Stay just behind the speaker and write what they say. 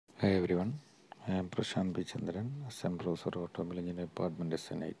Hi everyone, I am Prashant B. Chandran, Assembly Professor Automobile Engineering Department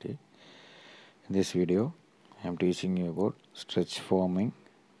SNIT. In this video, I am teaching you about stretch forming,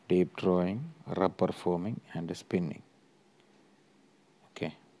 deep drawing, rubber forming and spinning.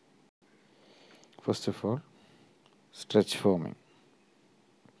 Okay. First of all, stretch forming.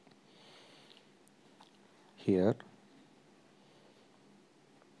 Here,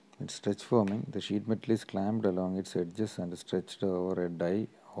 in stretch forming, the sheet metal is clamped along its edges and stretched over a die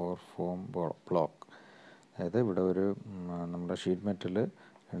or foam block. അതായത് ഇവിടെ ഒരു നമ്മുടെ sheet metal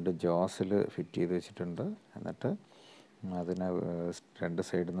രണ്ട് ജോസിൽ fit ചെയ്ത് വെച്ചിട്ടുണ്ട്. എന്നിട്ട് അതിനെ രണ്ട്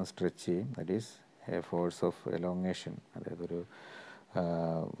സൈഡിൽ നിന്ന് സ്ട്രെച്ച് ചെയ്യും. That is A force of elongation, അതായത്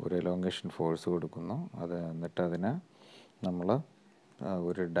ഒരു എലോങ്ങേഷൻ ഫോഴ്സ് കൊടുക്കുന്നു. എന്നിട്ട് അതിനെ നമ്മൾ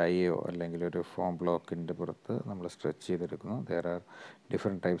ഒരു ഡൈയോ അല്ലെങ്കിൽ ഒരു ഫോം ബ്ലോക്കിൻ്റെ പുറത്ത് നമ്മൾ stretch ചെയ്തെടുക്കുന്നു. There are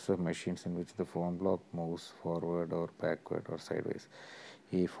different types of machines in which the form block moves forward or backward or side vice.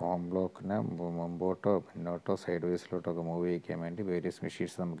 ഈ ഫോം ബ്ലോക്കിനെ മുമ്പോട്ടോ പിന്നോട്ടോ സൈഡ് വേസിലോട്ടോ ഒക്കെ മൂവ് ചെയ്യിക്കാൻ വേണ്ടി വേരിയസ്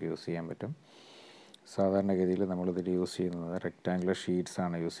മെഷീൻസ് നമുക്ക് യൂസ് ചെയ്യാൻ പറ്റും. സാധാരണഗതിയിൽ നമ്മളിതിൽ യൂസ് ചെയ്യുന്നത് റെക്റ്റാങ്കുലർ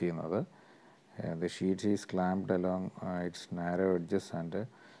ഷീറ്റ്സാണ് യൂസ് ചെയ്യുന്നത്. The sheets is ക്ലാംപ്ഡ് along it's narrow edges and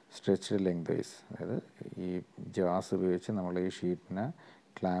stretched length vice. അതായത് ഈ ജാസ് ഉപയോഗിച്ച് നമ്മൾ ഈ ഷീറ്റിനെ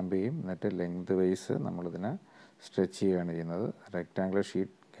ക്ലാമ്പ് ചെയ്യും. എന്നിട്ട് ലെങ്ത് വൈസ് നമ്മളിതിനെ സ്ട്രെച്ച് ചെയ്യുകയാണ് ചെയ്യുന്നത്. Rectangular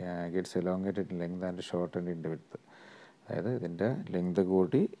sheet gets elongated in length and ഷോർട്ടൻഡ് in width. അതായത് ഇതിൻ്റെ ലെങ്ത്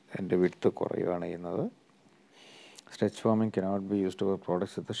കൂടി അതിൻ്റെ വിഡ്ത്ത് കുറയുകയാണ് ചെയ്യുന്നത്. Stretch forming cannot be used for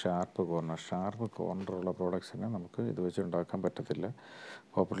products with sharp corner. Sharp കോർണറുള്ള പ്രോഡക്ട്സിനെ നമുക്ക് ഇത് വെച്ച് ഉണ്ടാക്കാൻ പറ്റത്തില്ല.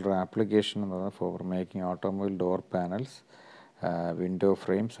 പോപ്പുലർ ആപ്ലിക്കേഷൻ എന്ന് പറയുന്നത് for making automobile door panels, window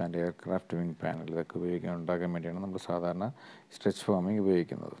frames and aircraft wing panel. ഇതൊക്കെ ഉണ്ടാക്കാൻ വേണ്ടിയാണ് നമ്മൾ സാധാരണ സ്ട്രെച്ച് ഫോമിങ്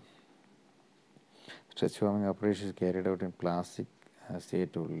ഉപയോഗിക്കുന്നത്. Stretch forming operation is carried out in plastic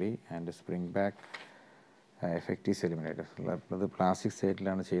state ഉള്ളി and spring back effect is eliminated. അത് പ്ലാസ്റ്റിക്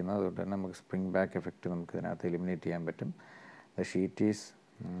സ്റ്റേറ്റിലാണ് ചെയ്യുന്നത്. അതുകൊണ്ട് തന്നെ നമുക്ക് സ്പ്രിംഗ് ബാക്ക് എഫക്റ്റ് നമുക്ക് ഇതിനകത്ത് എലിമിനേറ്റ് ചെയ്യാൻ പറ്റും. The sheet is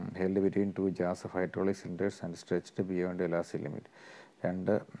held between two jazz of hydraulic cylinders and stretched beyond elastic limit.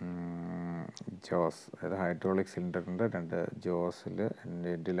 രണ്ട് ജോസ്, അതായത് ഹൈഡ്രോളിക് സിലിണ്ടറിൻ്റെ രണ്ട് ജോസിൽ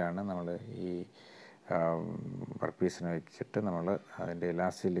എൻഡിലാണ് നമ്മൾ ഈ വർക്ക് പീസിനെ വെച്ചിട്ട് നമ്മൾ അതിൻ്റെ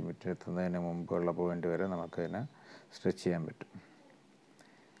എലാസ്റ്റിക് ലിമിറ്റ് എത്തുന്നതിന് മുമ്പുള്ള പോയിൻ്റ് വരെ നമുക്കതിനെ സ്ട്രെച്ച് ചെയ്യാൻ പറ്റും.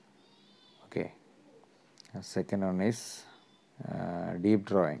 Okay. Second one is deep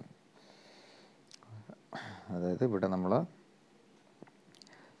drawing. അതായത് ഇവിടെ നമ്മൾ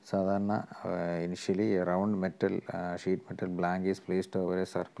സാധാരണ initially round metal sheet metal blank is placed over A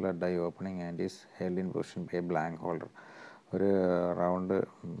circular dye opening and is held in position by A blank holder. ഒരു റൗണ്ട്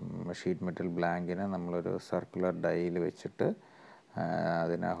ഷീറ്റ് മെറ്റൽ ബ്ലാങ്കിനെ നമ്മളൊരു circular ഡൈയിൽ വെച്ചിട്ട്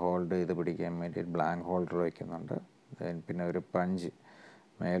അതിനെ hold ചെയ്ത് പിടിക്കാൻ വേണ്ടി ബ്ലാങ്ക് ഹോൾഡർ വയ്ക്കുന്നുണ്ട്. പിന്നെ ഒരു പഞ്ച്,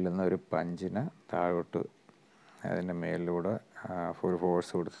 മേലിൽ നിന്ന് ഒരു പഞ്ചിനെ താഴോട്ട് അതിൻ്റെ മേലിലൂടെ ഒരു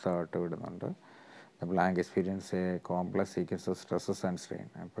ഫോഴ്സ് കൊടുത്ത് താഴോട്ട് വിടുന്നുണ്ട്. The blank experience A complex sequence of stresses and strain.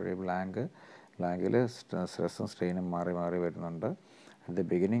 അപ്പോൾ ഈ ബ്ലാങ്കിൽ സ്ട്രെസ്സും സ്ട്രെയിനും മാറി മാറി വരുന്നുണ്ട്. At the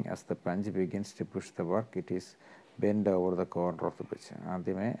beginning as the punch begins to push the work it is bend over the corner of the pitch.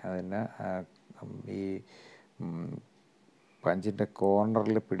 ആദ്യമേ അതിനെ ഈ പഞ്ചിൻ്റെ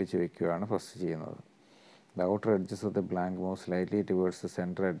കോർണറിൽ പിടിച്ച് വയ്ക്കുകയാണ് ഫസ്റ്റ് ചെയ്യുന്നത്. The outer edges of the blank move slightly towards the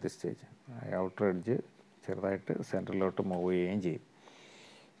centre at this stage. Outer edge ചെറുതായിട്ട് സെൻറ്ററിലോട്ട് move ചെയ്യുകയും ചെയ്യും.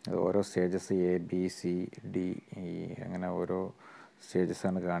 ഓരോ stages A B C D അങ്ങനെ ഓരോ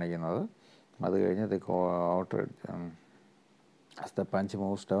സ്റ്റേജസാണ് കാണിക്കുന്നത്. അത് കഴിഞ്ഞ് the outer edge as the punch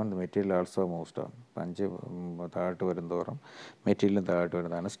moves down the material also moves down. Punch താഴോട്ട് വരുന്തോറും മെറ്റീരിയലും താഴോട്ട്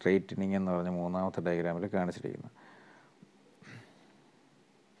വരുന്നതാണ് സ്ട്രെയിറ്റനിങ് എന്ന് പറഞ്ഞ മൂന്നാമത്തെ ഡയഗ്രാമിൽ കാണിച്ചിരിക്കുന്നത്.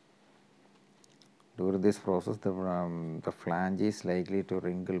 During this process, the flange is likely to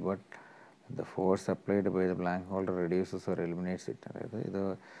wrinkle, but the force applied by the blank holder reduces or eliminates it. അതായത് ഇത്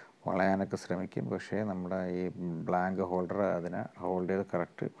വളയാനൊക്കെ ശ്രമിക്കും, പക്ഷേ നമ്മുടെ ഈ ബ്ലാങ്ക് ഹോൾഡർ അതിനെ ഹോൾഡ് ചെയ്ത്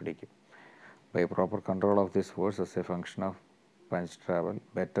കറക്റ്റ് പിടിക്കും. By proper control of this force as A function of punch travel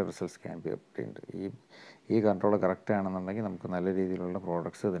better results can be obtained. ഈ കൺട്രോൾ കറക്റ്റ് ആണെന്നുണ്ടെങ്കിൽ നമുക്ക് നല്ല രീതിയിലുള്ള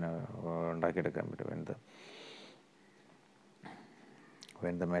പ്രോഡക്ട്സ് ഇതിന് ഉണ്ടാക്കിയെടുക്കാൻ പറ്റും.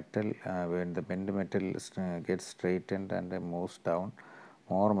 When the bent metal gets straightened and moves down,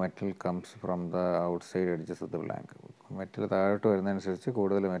 more metal comes from the outside edges of the blank. Metal താഴോട്ട് വരുന്നതനുസരിച്ച്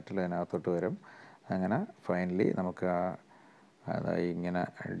കൂടുതൽ മെറ്റൽ അതിനകത്തോട്ട് വരും. അങ്ങനെ ഫൈനലി നമുക്ക് ഇങ്ങനെ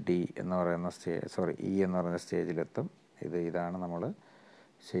ഇ എന്ന് പറയുന്ന സ്റ്റേജിലെത്തും. ഇതാണ് നമ്മൾ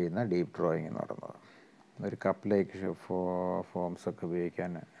ചെയ്യുന്ന ഡീപ്പ് ഡ്രോയിങ് എന്ന് പറയുന്നത്. ഒരു കപ്പിലേക്ക് ഫോംസൊക്കെ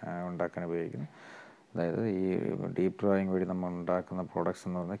ഉണ്ടാക്കാൻ ഉപയോഗിക്കുന്നു. അതായത് ഈ ഡീപ്പ് ഡ്രോയിങ് വഴി നമ്മൾ ഉണ്ടാക്കുന്ന പ്രോഡക്ട്സ്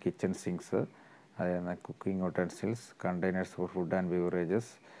എന്ന് പറഞ്ഞാൽ കിച്ചൺ സിങ്ക്സ്, അതായത് cooking utensils, containers for food and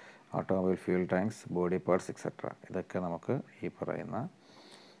beverages, automobile fuel tanks, body parts etcetera. ഇതൊക്കെ നമുക്ക് ഈ പറയുന്ന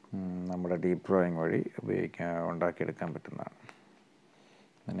നമ്മുടെ ഡീപ്പ് ഡ്രോയിങ് വഴി ഉണ്ടാക്കിയെടുക്കാൻ പറ്റുന്നതാണ്.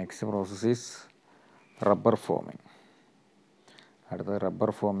 Next process is rubber forming. അടുത്തത്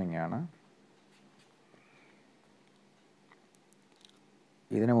റബ്ബർ ഫോമിംഗ് ആണ്.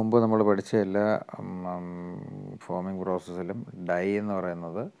 ഇതിനു മുമ്പ് നമ്മൾ പഠിച്ച എല്ലാ ഫോമിംഗ് പ്രോസസ്സിലും ഡൈ എന്ന്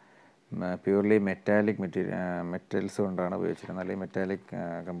പറയുന്നത് പ്യൂർലി മെറ്റൽസ് കൊണ്ടാണ് ഉപയോഗിച്ചിരുന്നത്, അല്ലെങ്കിൽ മെറ്റാലിക്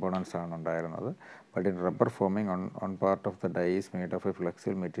കമ്പോണൻസ് ആണ് ഉണ്ടായിരുന്നത്. But in rubber foaming on part of the dye is made of A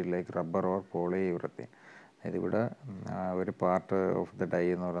flexible material like rubber or പോളിയൂറത്തീൻ. ഇതിവിടെ ഒരു പാർട്ട് ഓഫ് ദ ഡൈ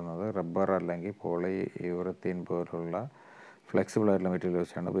എന്ന് പറയുന്നത് റബ്ബർ അല്ലെങ്കിൽ പോളിയൂറത്തീൻ പോലുള്ള ഫ്ലെക്സിബിൾ ആയിട്ടുള്ള മെറ്റീരിയൽ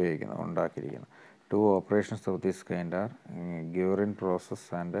വെച്ചാണ് ഉണ്ടാക്കിയിരിക്കുന്നത്. To operations of this kind R Guérin process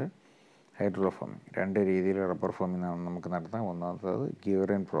and hydro forming. രണ്ട് രീതിയിൽ റബ്ബർ ഫോമിങ് നമുക്ക് നടത്താം. ഒന്നാമത്തത്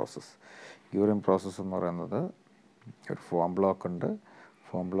ഗ്യൂറിൻ പ്രോസസ്സ്. ഗ്യൂറിൻ പ്രോസസ്സ് എന്ന് പറയുന്നത് ഒരു ഫോം ബ്ലോക്ക് ഉണ്ട്.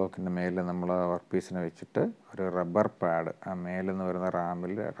 ഫോം ബ്ലോക്കിൻ്റെ മേലിൽ നമ്മൾ വർക്ക് പീസിനെ വെച്ചിട്ട് ഒരു റബ്ബർ പാഡ്, ആ മേലിൽ നിന്ന് വരുന്ന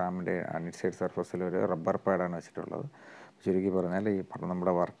റാമിൻ്റെ ഇൻസൈഡ് സർഫസിൽ ഒരു റബ്ബർ പാഡാണ് വെച്ചിട്ടുള്ളത്. ചുരുക്കി പറഞ്ഞാൽ ഈ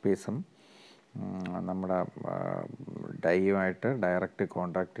നമ്മുടെ വർക്ക് പീസും നമ്മുടെ ഡൈയുമായിട്ട് ഡയറക്റ്റ്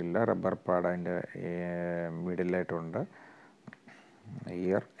കോണ്ടാക്റ്റ് ഇല്ല. റബ്ബർ പാഡ് അതിൻ്റെ മിഡിലായിട്ടുണ്ട്.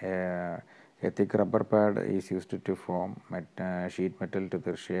 Here a thick rubber pad is used to form sheet metal to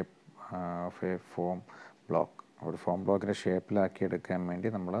the shape of a foam block. ഒരു ഫോം ബ്ലോക്കിൻ്റെ ഷേപ്പിലാക്കി എടുക്കാൻ വേണ്ടി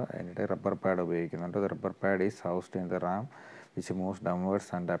നമ്മൾ അതിൻ്റെ റബ്ബർ പാഡ് ഉപയോഗിക്കുന്നുണ്ട്. The rubber pad is housed in the Ram which moves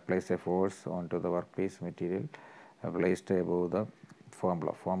downwards and applies A force on to the work piece material placed above the form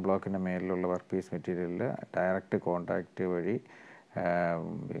block. Form ബ്ലോക്കിൻ്റെ മേലിലുള്ള work piece മെറ്റീരിയലിൽ direct contact വഴി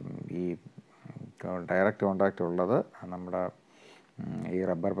ഈ direct contact ഉള്ളത് നമ്മുടെ ഈ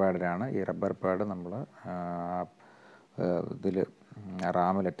rubber പാഡിലാണ്. ഈ rubber pad നമ്മൾ ഇതിൽ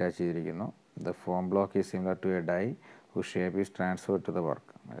റാമിൽ attach ചെയ്തിരിക്കുന്നു. The form block is similar to a die who shape is transfer to the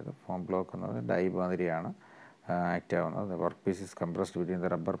work. അതായത് ഫോം ബ്ലോക്ക് എന്നത് ഡൈ മാതിരിയാണ് ആക്റ്റ് ആവുന്നത്. The work piece is compressed between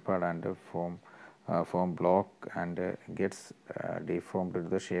the rubber pad and form block and gets deformed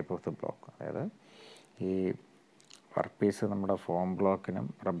to the shape of the block. അതായത് ഈ work piece നമ്മുടെ form ബ്ലോക്കിനും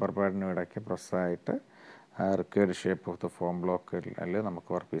rubber പാഡിനും ഇടയ്ക്ക് പ്രസ്സായിട്ട് required shape of the form ബ്ലോക്കിൽ നമുക്ക്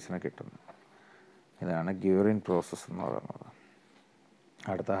work പീസിനെ കിട്ടുന്നു. ഇതാണ് Guérin process എന്ന് പറയുന്നത്.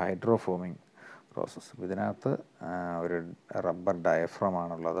 അടുത്ത ഹൈഡ്രോ ഫോമിങ് പ്രോസസ്സ്. ഇതിനകത്ത് ഒരു റബ്ബർ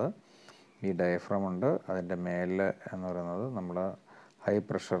ഡയഫ്രമാണുള്ളത്. ഈ ഡയഫ്രം ഉണ്ട്. അതിൻ്റെ മേലിൽ എന്ന് പറയുന്നത് നമ്മൾ ഹൈ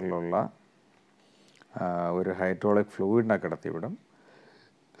പ്രഷറിലുള്ള ഒരു ഹൈഡ്രോളിക് ഫ്ലൂയിഡിനെ കടത്തിവിടും.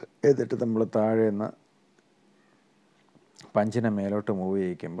 എന്നിട്ട് നമ്മൾ താഴെ നിന്ന് പഞ്ചിനെ മേലോട്ട് മൂവ്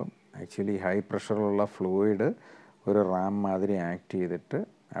ചെയ്യിക്കുമ്പം ആക്ച്വലി ഹൈ പ്രഷറിലുള്ള ഫ്ലൂയിഡ് ഒരു റാം മാതിരി ആക്ട് ചെയ്തിട്ട്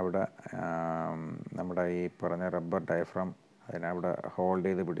അവിടെ നമ്മുടെ ഈ പറഞ്ഞ റബ്ബർ ഡയഫ്രം അതിനവിടെ ഹോൾഡ്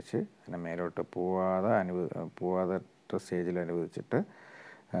ചെയ്ത് പിടിച്ച് അതിനെ മേലോട്ട് പോവാത്ത സ്റ്റേജിൽ അനുവദിച്ചിട്ട്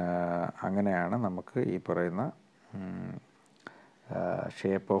അങ്ങനെയാണ് നമുക്ക് ഈ പറയുന്ന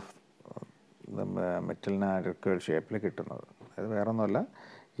ഷേപ്പ് ഓഫ് മെറ്റലിനായിരിക്കും ഷേപ്പിൽ കിട്ടുന്നത്. അത് വേറെ ഒന്നുമല്ല,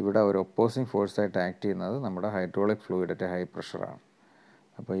 ഇവിടെ ഒരു ഒപ്പോസിങ് ഫോഴ്സായിട്ട് ആക്ട് ചെയ്യുന്നത് നമ്മുടെ ഹൈഡ്രോളിക് ഫ്ലൂയിഡ് അറ്റ് ഹൈ പ്രഷറാണ്.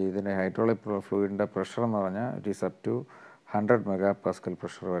 അപ്പോൾ ഇതിൻ്റെ ഹൈഡ്രോളിക് ഫ്ലൂയിഡിൻ്റെ പ്രഷർ എന്ന് പറഞ്ഞാൽ it is up to 100 MPa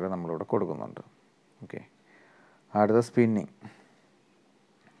pressure വരെ നമ്മളിവിടെ കൊടുക്കുന്നുണ്ട്. ഓക്കെ. അടുത്ത സ്പിന്നിങ്.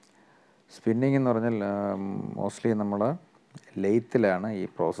 സ്പിന്നിങ് എന്ന് പറഞ്ഞാൽ മോസ്റ്റ്ലി നമ്മൾ ലെയ്ത്തിലാണ് ഈ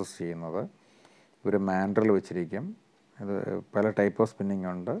പ്രോസസ്സ് ചെയ്യുന്നത്. ഒരു മാൻഡ്രൽ വെച്ചിരിക്കും. ഇത് പല ടൈപ്പ് ഓഫ് സ്പിന്നിങ്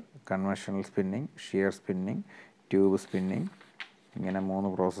ഉണ്ട്. Conventional spinning, shear spinning, tube spinning, ഇങ്ങനെ 3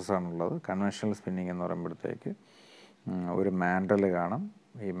 പ്രോസസ്സാണുള്ളത്. കൺവെൻഷണൽ സ്പിന്നിങ് എന്ന് പറയുമ്പോഴത്തേക്ക് ഒരു മാൻഡ്രൽ കാണും.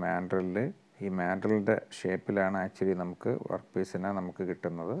 ഈ മാൻഡ്രലിൻ്റെ ഷേപ്പിലാണ് ആക്ച്വലി നമുക്ക് വർക്ക് പീസിനെ നമുക്ക്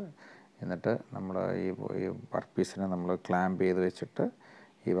കിട്ടുന്നത്. എന്നിട്ട് നമ്മൾ ഈ വർക്ക് പീസിനെ നമ്മൾ ക്ലാമ്പ് ചെയ്ത് വെച്ചിട്ട്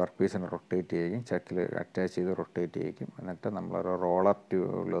ഈ വർക്ക് പീസിനെ റൊട്ടേറ്റ് ചെയ്യിക്കും, ചക്കിൽ അറ്റാച്ച് ചെയ്ത് റൊട്ടേറ്റ് ചെയ്യിക്കും. എന്നിട്ട് നമ്മളൊരു റോളർ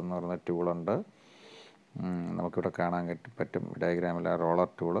ടൂൾ എന്ന് പറയുന്ന ടൂളുണ്ട്, നമുക്കിവിടെ കാണാൻ പറ്റും ഡയഗ്രാമിൽ ആ റോളർ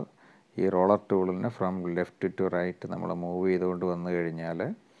ടൂള്. ഈ roller ടൂളിന് from left to right നമ്മൾ മൂവ് ചെയ്തുകൊണ്ട് വന്നു കഴിഞ്ഞാൽ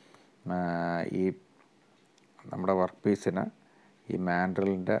ഈ നമ്മുടെ വർക്ക് പീസിന് ഈ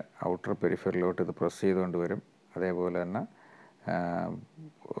മാൻഡ്രലിൻ്റെ ഔട്ടർ പെരിഫറിലോട്ട് ഇത് പ്രസ് ചെയ്തുകൊണ്ട് വരും. അതേപോലെ തന്നെ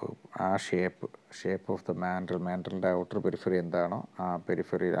ആ shape of the മാൻഡ്രലിൻ്റെ outer periphery എന്താണോ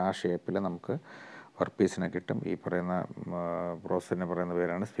ആ ഷേപ്പിൽ നമുക്ക് വർക്ക് പീസിനെ കിട്ടും. ഈ പറയുന്ന പ്രോസസ്സിനെ പറയുന്ന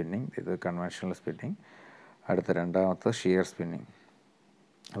പേരാണ് സ്പിന്നിങ്. ഇത് കൺവെൻഷണൽ സ്പിന്നിങ്. അടുത്ത രണ്ടാമത്തെ ഷിയർ സ്പിന്നിങ്.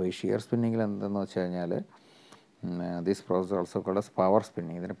 അപ്പോൾ ഈ ഷിയർ സ്പിന്നിങ്ങിൽ എന്തെന്ന് വെച്ച് കഴിഞ്ഞാൽ this process also called as power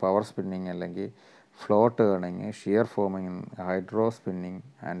spinning. ഇതിന് പവർ സ്പിന്നിങ് അല്ലെങ്കിൽ float turning, shear forming, hydro spinning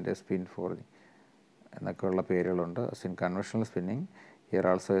and spin forging എന്നൊക്കെയുള്ള പേരുകളുണ്ട്. In conventional spinning here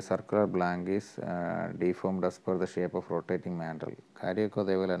also A circular blank is deformed as per the shape of rotating mandrel. കാര്യമൊക്കെ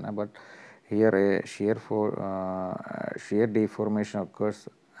അതേപോലെ തന്നെ. But here A shear deformation occurs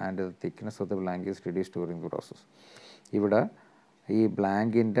and the thickness of the blank is reduced during the process. ഇവിടെ ഈ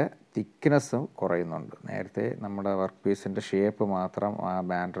ബ്ലാങ്കിൻ്റെ തിക്നെസ്സും കുറയുന്നുണ്ട്. നേരത്തെ നമ്മുടെ work പീസിൻ്റെ shape മാത്രം ആ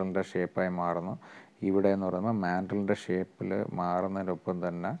മാൻഡ്രലിൻ്റെ ഷേപ്പായി മാറുന്നു. ഇവിടെ എന്ന് പറയുമ്പോൾ മാൻഡ്രലിൻ്റെ ഷേപ്പിൽ മാറുന്നതിനൊപ്പം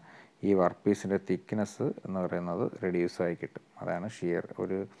തന്നെ ഈ വർക്ക് പീസിൻ്റെ തിക്നെസ് എന്ന് പറയുന്നത് റെഡ്യൂസായി കിട്ടും. അതാണ് ഷിയർ.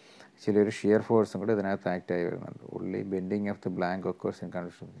 ചിലൊരു ഷിയർ ഫോഴ്സും കൂടി ഇതിനകത്ത് ആക്റ്റായി വരുന്നുണ്ട്. ഉള്ളി bending of the blank occurs in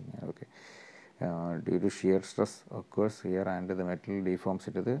condition. Okay, due to shear stress occurs here and the metal ഡീഫോംസ്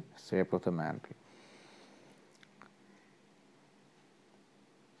in to the shape of the mandrel.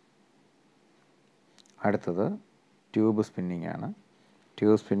 അടുത്തത് ട്യൂബ് സ്പിന്നിങ് ആണ്.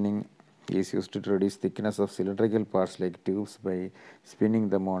 Tube spinning is used to reduce thickness of cylindrical parts like tubes by spinning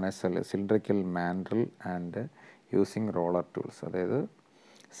them on a cylindrical mandrel and using roller tools. അതായത്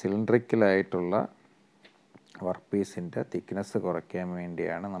സിലിണ്ടറിക്കലായിട്ടുള്ള work പീസിൻ്റെ thickness കുറയ്ക്കാൻ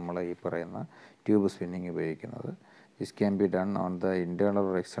വേണ്ടിയാണ് നമ്മൾ ഈ പറയുന്ന tube spinning ഉപയോഗിക്കുന്നത്. This can be done on the internal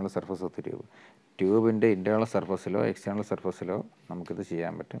or external surface of the tube. ട്യൂബിൻ്റെ internal സർഫസിലോ external സർഫസിലോ നമുക്കിത്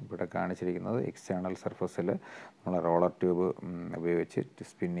ചെയ്യാൻ പറ്റും. ഇവിടെ കാണിച്ചിരിക്കുന്നത് എക്സ്റ്റേണൽ സർഫസിൽ നമ്മൾ റോളർ ട്യൂബ് ഉപയോഗിച്ച്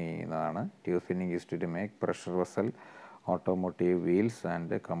സ്പിൻ ചെയ്യുന്നതാണ്. Tube spinning used to make pressure vessel, automotive wheels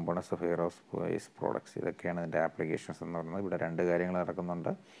and components of aerospace products. ഇതൊക്കെയാണ് ഇതിൻ്റെ ആപ്ലിക്കേഷൻസ് എന്ന് പറയുന്നത്. ഇവിടെ രണ്ട് കാര്യങ്ങൾ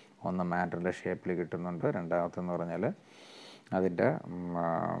നടക്കുന്നുണ്ട്. ഒന്ന് മാൻഡ്രലിൻ്റെ ഷേപ്പിൽ കിട്ടുന്നുണ്ട്. രണ്ടാമത്തെന്ന് പറഞ്ഞാൽ അതിൻ്റെ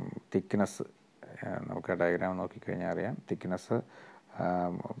തിക്നെസ്. നമുക്ക് ഡയഗ്രാം നോക്കിക്കഴിഞ്ഞാൽ അറിയാം. തിക്നെസ്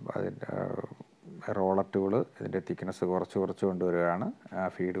അതിൻ്റെ റോളർ ടൂള് ഇതിൻ്റെ തിക്നെസ് കുറച്ച് കൊണ്ടുവരികയാണ്.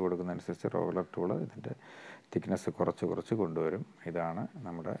 ഫീഡ് കൊടുക്കുന്നതനുസരിച്ച് റോളർ ടൂള് ഇതിൻ്റെ തിക്നെസ് കുറച്ച് കൊണ്ടുവരും. ഇതാണ്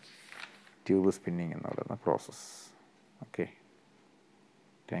നമ്മുടെ ട്യൂബ് സ്പിന്നിങ് എന്ന് പറയുന്ന process. Okay,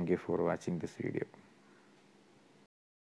 thank you for watching this video.